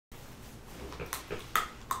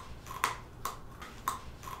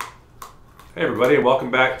Hey everybody, and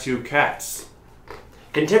welcome back to C.A.T.S.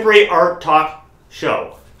 Contemporary Art Talk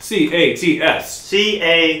Show. C.A.T.S.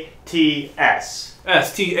 C.A.T.S.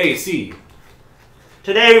 S.T.A.C.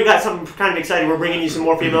 Today we've got something kind of exciting. We're bringing you some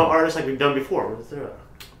more female artists like we've done before.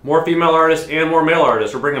 More female artists and more male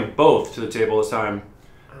artists. We're bringing both to the table this time.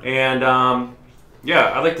 And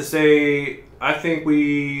yeah, I'd like to say I think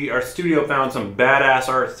our studio found some badass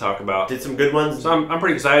art to talk about. Did some good ones. So I'm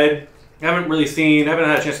pretty excited. Haven't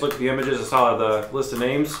had a chance to look at the images. I saw the list of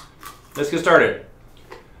names. Let's get started.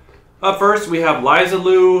 Up first, we have Liza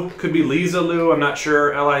Lou. Could be Liza Lou. I'm not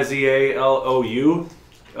sure. Lizalou.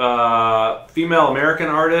 Female American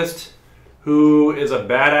artist who is a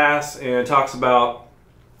badass and talks about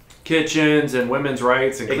kitchens and women's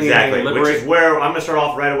rights and cleaning and liberation. Which is where I'm going to start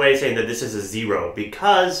off right away saying that this is a 0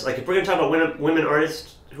 because, like, if we're going to talk about women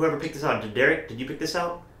artists, whoever picked this out, Derek, did you pick this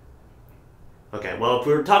out? Okay, well, if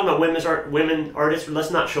we're talking about women artists, let's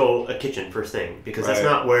not show a kitchen first thing, because that's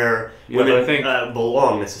not where women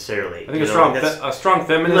belong necessarily. I think a strong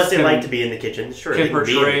feminist, unless they like to be in the kitchen, sure, can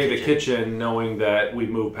portray the kitchen knowing that we've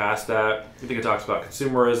moved past that. I think it talks about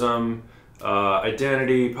consumerism,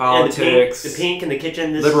 identity, politics, the pink in the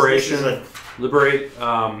kitchen, liberation, liberate.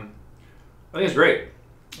 I think it's great.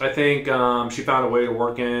 I think she found a way to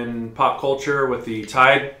work in pop culture with the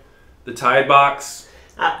Tide box.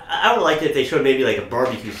 I would like it if they showed maybe like a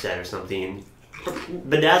barbecue set or something.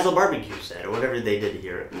 Bedazzled barbecue set or whatever they did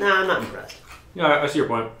here. Nah, I'm not impressed. Yeah, I see your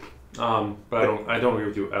point. But I don't agree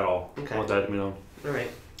with you at all. Okay. I want that to be known.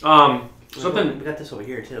 Alright. Something we got this over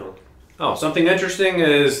here too. Oh, something interesting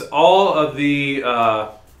is all of the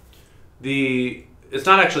it's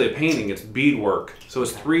not actually a painting, it's beadwork. So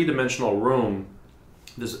it's 3-dimensional room.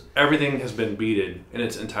 Everything has been beaded in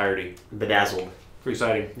its entirety. Bedazzled. Pretty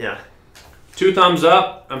exciting. Yeah. 2 thumbs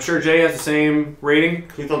up. I'm sure Jay has the same rating.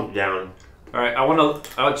 2 thumbs down. All right.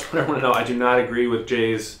 I just want to know. I do not agree with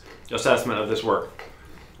Jay's assessment of this work.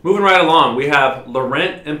 Moving right along, we have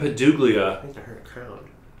Laurent Impeduglia. I think I heard a crown.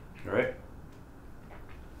 All right.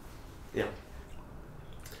 Yeah.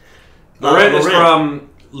 Laurent is from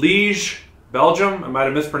Liège, Belgium. I might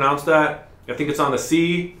have mispronounced that. I think it's on the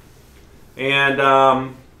sea. And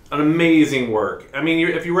an amazing work. I mean,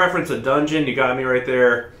 if you reference a dungeon, you got me right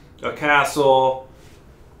there. A castle.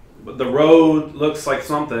 The road looks like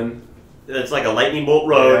something. It's like a lightning bolt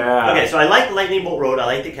road. Yeah. Okay, so I like the lightning bolt road. I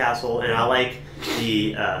like the castle, and I like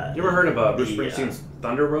the. You ever heard of Bruce Springsteen's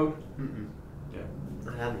Thunder Road? Mm-mm.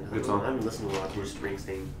 Yeah. I haven't. Good song. I haven't listened to a lot of Bruce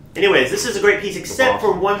Springsteen. Anyways, this is a great piece, except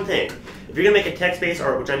for one thing. If you're gonna make a text-based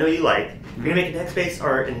art, which I know you like, if you're gonna make a text-based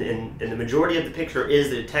art, and the majority of the picture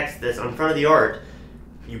is the text that's on front of the art,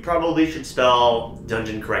 you probably should spell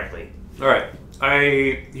dungeon correctly. All right.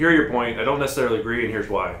 I hear your point. I don't necessarily agree, and here's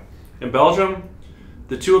why. In Belgium,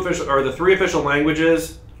 the 3 official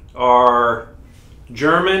languages are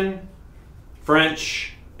German,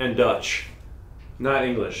 French, and Dutch, not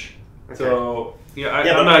English. Okay. So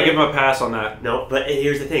I'm not giving a pass on that. No, but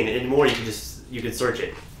here's the thing. Anymore, you can search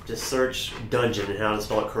it. Just search dungeon and how to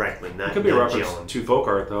spell it correctly. Not it could be a reference to folk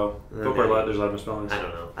art, though. Folk art, there's a lot of misspellings. I don't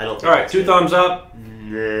know. I don't. Think all right, 2 thumbs up.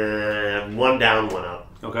 1 down, 1 up.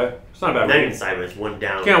 Okay, it's not a bad. Not even sideways. 1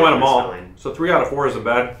 down. Can't win them all. So 3 out of 4 isn't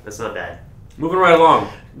bad. That's not bad. Moving right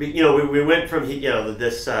along. We went from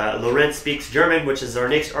this Laurent speaks German, which is our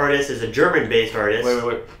next artist, is a German-based artist.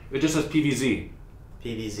 Wait. It just says PVZ.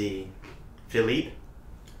 PVZ.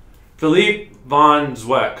 Philippe von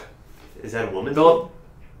Zweck. Is that a woman?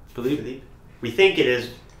 Philippe. We think it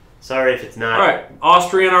is. Sorry if it's not. All right,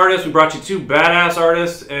 Austrian artist. We brought you 2 badass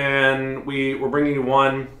artists, and we're bringing you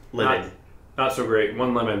 1 lemon. Not so great.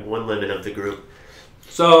 1 lemon. 1 lemon of the group.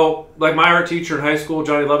 So, like my art teacher in high school,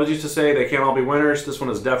 Johnny Lovett, used to say, they can't all be winners. This one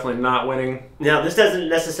is definitely not winning. Now, this doesn't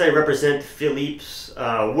necessarily represent Philippe's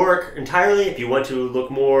work entirely. If you want to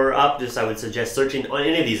look more up, I would suggest searching on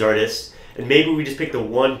any of these artists, and maybe we just pick the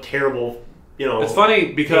one terrible, It's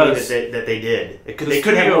funny because that they did. They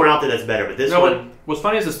could have more out there that's better, but this one. What's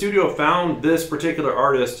funny is the studio found this particular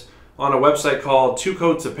artist on a website called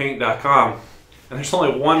 2coatsofpaint.com, and there's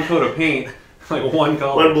only 1 coat of paint, like 1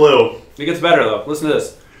 color. 1 blue. It gets better though. Listen to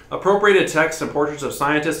this. Appropriated texts and portraits of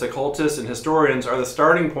scientists, occultists, and historians are the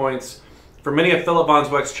starting points for many of Philip von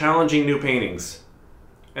Zweck's challenging new paintings.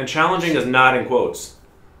 And challenging is not in quotes.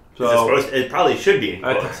 So it probably should be in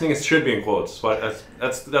quotes. I think it should be in quotes, but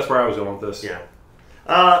that's where I was going with this. Yeah.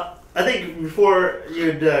 I think before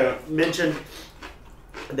you'd mentioned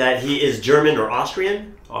that he is German or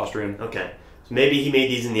Austrian. Austrian. Okay. So maybe he made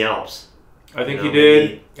these in the Alps. I think he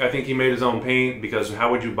did. I think he made his own paint, because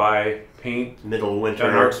how would you buy paint middle of winter at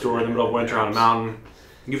an art store in the middle of winter on a mountain?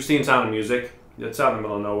 You've seen Sound of Music. It's out in the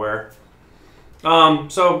middle of nowhere.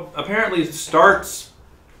 So apparently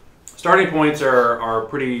starting points are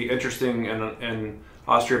pretty interesting in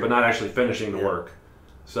Austria, but not actually finishing the work.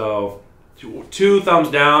 So 2 thumbs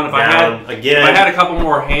down. If I had a couple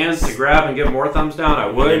more hands to grab and give more thumbs down, I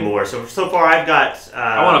would. Maybe more. So far I've got.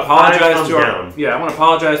 I want to apologize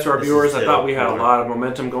to our This viewers. is I thought we had a lot of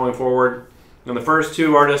momentum going forward in the first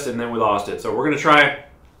 2 artists, and then we lost it. So we're gonna try.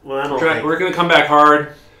 We're gonna come back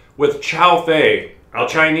hard with Cao Fei, a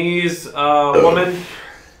Chinese woman,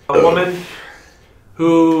 a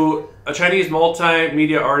Chinese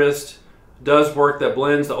multimedia artist, does work that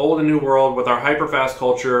blends the old and new world with our hyper-fast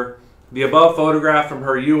culture. The above photograph from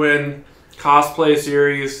her UN cosplay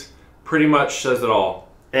series pretty much says it all.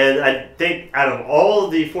 And I think out of all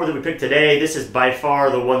of the 4 that we picked today, this is by far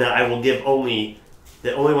the one that I will give the only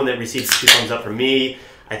one that receives 2 thumbs up from me.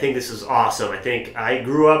 I think this is awesome. I think I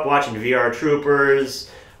grew up watching VR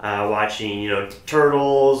Troopers, watching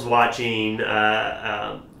Turtles, watching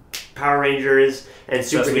Power Rangers, and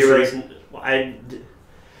superheroes.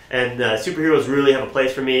 Superheroes really have a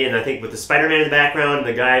place for me, and I think with the Spider-Man in the background and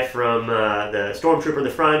the guy from the Stormtrooper in the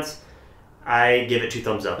front, I give it 2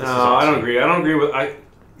 thumbs up. No, awesome. I don't agree. I don't agree with.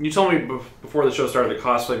 You told me before the show started that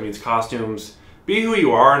cosplay means costumes. Be who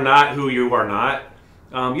you are, not who you are not.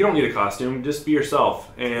 You don't need a costume. Just be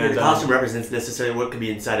yourself. And the costume represents necessarily what could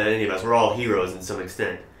be inside of any of us. We're all heroes in some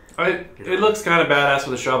extent. It looks kind of badass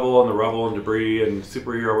with a shovel and the rubble and debris and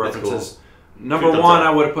superhero references. Cool. Number 1,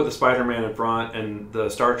 I would have put the Spider-Man in front and the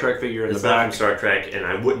Star Trek figure in the back. It's not from Star Trek, and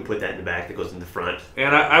I wouldn't put that in the back. That goes in the front.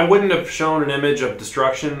 And I wouldn't have shown an image of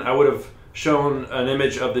destruction. I would have shown an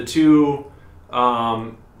image of the 2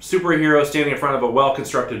 superheroes standing in front of a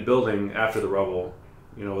well-constructed building after the rubble,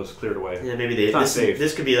 was cleared away. Yeah, maybe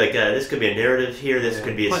this could be like this could be a narrative here. This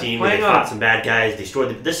could be a scene where they fought some bad guys,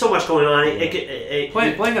 destroyed. There's so much going on.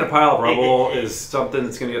 Playing in a pile of rubble is something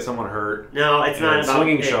that's going to get someone hurt. No, it's not about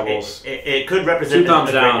swinging shovels. It could represent 2 thumbs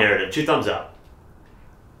a down. great narrative. 2 thumbs up.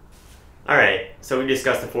 All right, so we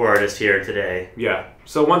discussed the 4 artists here today. Yeah.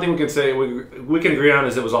 So one thing we can say we can agree on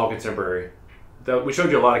is it was all contemporary. We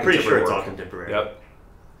showed you a lot of Pretty contemporary sure it's work. all contemporary. Yep.